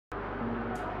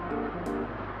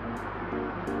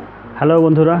Hello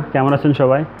বন্ধুরা, কেমন আছেন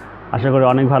সবাই? আশা করি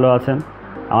অনেক ভালো আছেন।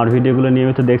 আমার ভিডিওগুলো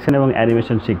নিয়মিত দেখছেন এবং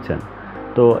অ্যানিমেশন শিখছেন।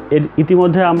 তো এর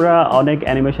ইতিমধ্যে আমরা অনেক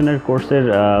অ্যানিমেশনের কোর্সের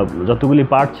যতগুলি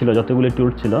পার্ট ছিল, যতগুলি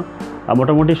টুলস ছিল,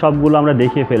 মোটামুটি সবগুলো আমরা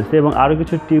দেখিয়ে ফেলছি এবং আরও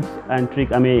কিছু টিপস অ্যান্ড ট্রিক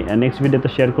আমি নেক্সট ভিডিওতে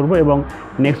শেয়ার করব এবং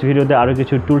নেক্সট ভিডিওতে আরও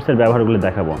কিছু টুলসের ব্যবহারগুলো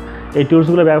দেখাবো। এই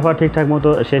টুলসগুলো ব্যবহার ঠিকঠাক মতো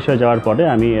শেষ হয়ে যাওয়ার পরে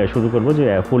আমি শুরু করব যে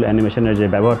ফুল অ্যানিমেশনের যে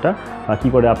ব্যবহারটা, কী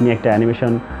করে আপনি একটা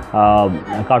অ্যানিমেশন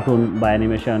কার্টুন বা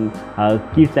অ্যানিমেশন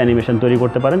কিডস অ্যানিমেশন তৈরি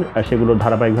করতে পারেন, সেগুলো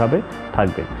ধারাবাহিকভাবে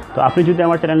থাকবে। তো আপনি যদি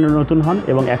আমার চ্যানেলে নতুন হন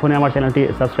এবং এখনই আমার চ্যানেলটি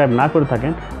সাবস্ক্রাইব না করে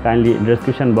থাকেন, কাইন্ডলি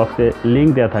ডেসক্রিপশন বক্সে লিঙ্ক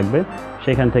দেওয়া থাকবে,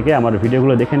 সেখান থেকে আমার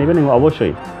ভিডিওগুলো দেখে নেবেন এবং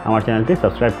অবশ্যই আমার চ্যানেলটি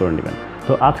সাবস্ক্রাইব করে নেবেন।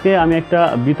 তো আজকে আমি একটা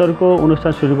বিতর্ক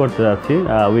অনুষ্ঠান শুরু করতে যাচ্ছি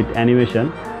উইথ অ্যানিমেশন।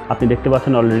 আপনি দেখতে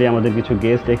পাচ্ছেন অলরেডি আমাদের কিছু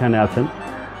গেস্ট এখানে আছেন।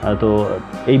 তো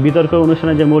এই বিতর্ক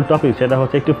অনুষ্ঠানের যে মূল টপিক সেটা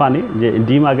হচ্ছে একটু ফানি, যে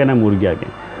ডিম আগে না মুরগি আগে।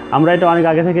 আমরা এটা অনেক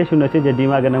আগে থেকে শুনেছি যে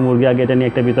ডিম আগে না মুরগি আগে, এটা নিয়ে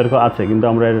একটা বিতর্ক আছে, কিন্তু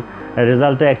আমরা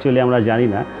রেজাল্টটা অ্যাকচুয়ালি আমরা জানি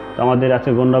না। তো আমাদের আছে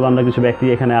গণ্যমান্য কিছু ব্যক্তি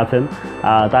এখানে আছেন,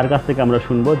 তার কাছ থেকে আমরা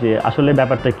শুনবো যে আসলে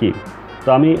ব্যাপারটা কী। তো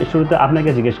আমি শুরুতে আপনাকে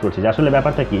জিজ্ঞেস করছি যে আসলে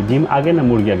ব্যাপারটা কি, ডিম আগে না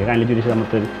মুরগি আগে? কাইন্ডলি যদি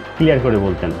আমাদের ক্লিয়ার করে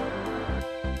বলতেন।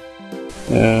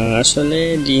 আসলে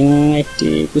ডিম একটি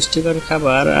পুষ্টিকর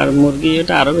খাবার, আর মুরগি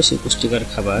এটা আরও বেশি পুষ্টিকর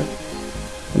খাবার।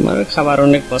 আমার খাবার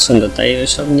অনেক পছন্দ, তাই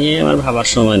ওইসব নিয়ে আমার ভাবার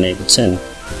সময় নেই, বুঝছেন।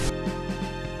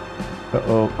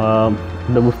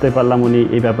 তো বুঝতে পারলাম উনি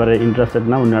এই ব্যাপারে ইন্টারেস্টেড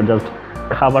না, উনি আর জাস্ট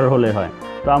খাবার হলে হয়।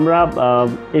 তো আমরা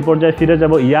এই পর্যায়ে ফিরে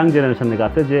যাব ইয়াং জেনারেশনের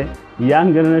কাছে, যে ইয়াং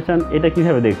জেনারেশন এটা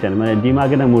কীভাবে দেখছেন, মানে ডিম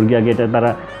আগে না মুরগি আগে, এটা তারা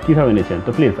কীভাবে নিচ্ছেন? তো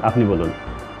প্লিজ আপনি বলুন।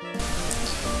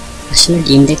 আসলে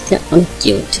ডিম দেখতে অনেক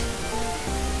কিউট,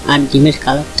 আর ডিমের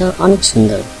কালারটা অনেক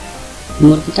সুন্দর।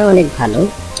 মুরগিটা অনেক ভালো,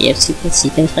 কেএফসিতে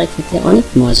চিকেন ফ্রাই খেতে অনেক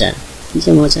মজা, কি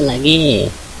যে মজা লাগে।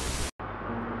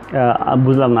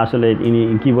 বুঝলাম না আসলে ইনি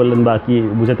কী বললেন বা কী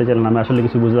বুঝাতে চাইলেন, আমি আসলে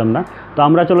কিছু বুঝলাম না। তো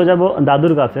আমরা চলে যাব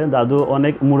দাদুর কাছে। দাদু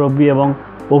অনেক মুরব্বী এবং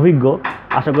অভিজ্ঞ,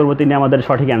 আশা করব তিনি আমাদের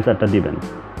সঠিক অ্যান্সারটা দিবেন।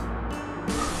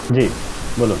 জি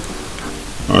বলুন।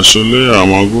 আসলে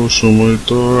আমাগো সময়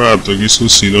তো এত কিছু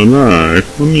ছিল না,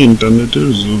 এখন ইন্টারনেটের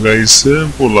যুগ আইছে,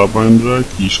 পোলাপাইনরা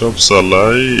কি সব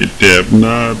চালায়, ট্যাব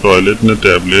না টয়লেট না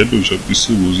ট্যাবলেট, ওইসব কিছু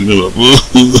বুঝি না বাবু।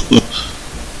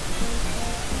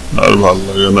 আর ভাল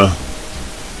লাগে না।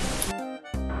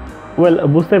 ওয়েল,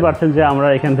 বুঝতে পারছেন যে আমরা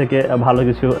এখান থেকে ভালো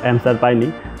কিছু অ্যান্সার পাইনি।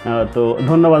 তো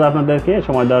ধন্যবাদ আপনাদেরকে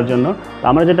সময় দেওয়ার জন্য। তো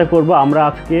আমরা যেটা করব, আমরা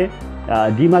আজকে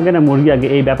ডিম আগে না মুরগি আগে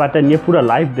এই ব্যাপারটা নিয়ে পুরো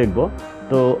লাইভ দেখব।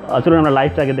 তো চলুন আমরা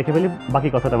লাইভটা আগে দেখে ফেলি, বাকি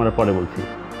কথাটা আমরা পরে বলছি।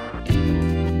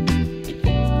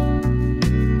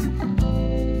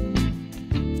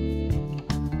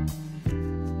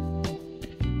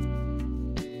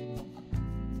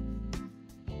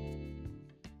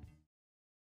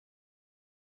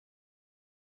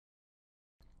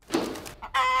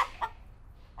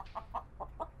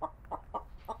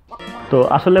 তো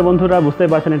আসলে বন্ধুরা বুঝতেই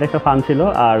পারছেন এটা একটা ফান ছিল,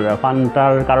 আর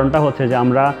ফানটার কারণটা হচ্ছে যে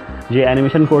আমরা যে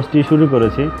অ্যানিমেশন কোর্সটি শুরু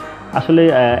করেছি, আসলে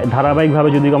ধারাবাহিকভাবে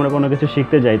যদি আমরা কোনো কিছু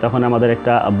শিখতে যাই তখন আমাদের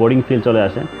একটা বোরিং ফিল চলে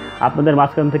আসে। আপনাদের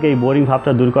মাঝখান থেকে এই বোরিং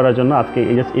ভাবটা দূর করার জন্য আজকে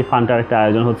এই ফানটার একটা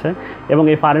আয়োজন হচ্ছে, এবং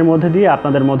এই ফানের মধ্যে দিয়ে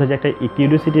আপনাদের মধ্যে যে একটা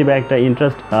কিউরিওসিটি বা একটা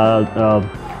ইন্টারেস্ট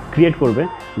ক্রিয়েট করবে,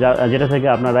 যেটা থেকে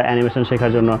আপনারা অ্যানিমেশন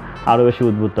শেখার জন্য আরও বেশি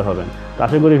উদ্বুদ্ধ হবেন। তো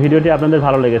আশা করি ভিডিওটি আপনাদের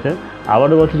ভালো লেগেছে।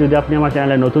 আবারও বলছি, যদি আপনি আমার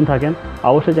চ্যানেলে নতুন থাকেন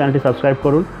অবশ্যই চ্যানেলটি সাবস্ক্রাইব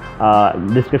করুন।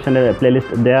 ডিসক্রিপশানে প্লেলিস্ট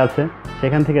দেওয়া আছে,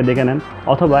 সেখান থেকে দেখে নেন,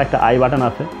 অথবা একটা আই বাটন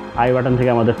আছে, আই বাটন থেকে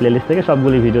আমাদের প্লেলিস্ট থেকে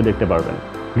সবগুলি ভিডিও দেখতে পারবেন।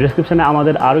 ডিসক্রিপশানে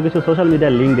আমাদের আরও কিছু সোশ্যাল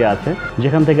মিডিয়ার লিঙ্ক দেওয়া আছে,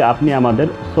 যেখান থেকে আপনি আমাদের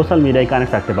সোশ্যাল মিডিয়ায়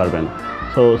কানেক্ট থাকতে পারবেন।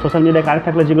 সো সোশ্যাল মিডিয়ায় কানেক্ট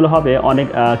থাকলে যেগুলো হবে, অনেক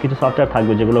কিছু সফটওয়্যার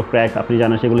থাকবে যেগুলো ক্র্যাক, আপনি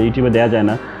জানেন সেগুলো ইউটিউবে দেওয়া যায়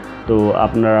না। তো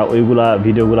আপনারা ওইগুলা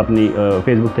ভিডিওগুলো আপনি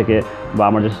ফেসবুক থেকে বা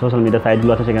আমার যে সোশ্যাল মিডিয়া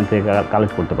সাইটগুলো আছে সেখান থেকে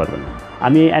কালেক্ট করতে পারবেন।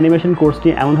 আমি অ্যানিমেশন কোর্সটি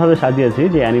এমনভাবে সাজিয়েছি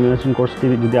যে অ্যানিমেশন কোর্সটি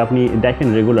যদি আপনি দেখেন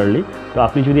রেগুলারলি, তো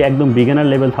আপনি যদি একদম বিগিনার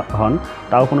লেভেল হন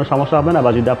তাও কোনো সমস্যা হবে না,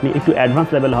 বা যদি আপনি একটু অ্যাডভান্স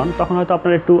লেভেল হন তখন হয়তো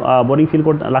আপনার একটু বোরিং ফিল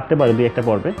করতে লাগতে পারে দুই একটা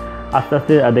পর্বে। আস্তে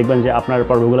আস্তে দেখবেন যে আপনার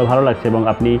পর্বগুলো ভালো লাগছে এবং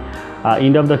আপনি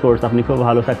এন্ড অফ দ্য কোর্স আপনি খুব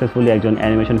ভালো সাকসেসফুলি একজন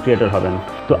অ্যানিমেশন ক্রিয়েটর হবেন।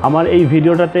 তো আমার এই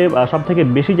ভিডিওটাতে সবথেকে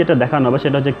বেশি যেটা দেখানো হবে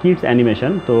সেটা হচ্ছে কিডস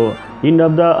অ্যানিমেশন। তো এন্ড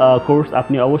অফ দ্য কোর্স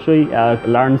আপনি অবশ্যই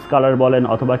লার্ন স্কলার বলেন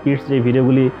অথবা কিডস যে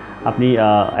ভিডিওগুলি আপনি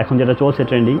এখন যেটা চলছে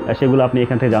ট্রেন্ডিং, সেগুলো আপনি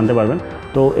এখান থেকে জানতে পারবেন।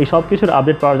 তো এই সব কিছুর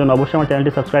আপডেট পাওয়ার জন্য অবশ্যই আমার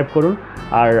চ্যানেলটি সাবস্ক্রাইব করুন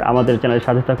আর আমাদের চ্যানেলের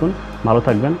সাথে থাকুন। ভালো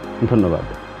থাকবেন, ধন্যবাদ।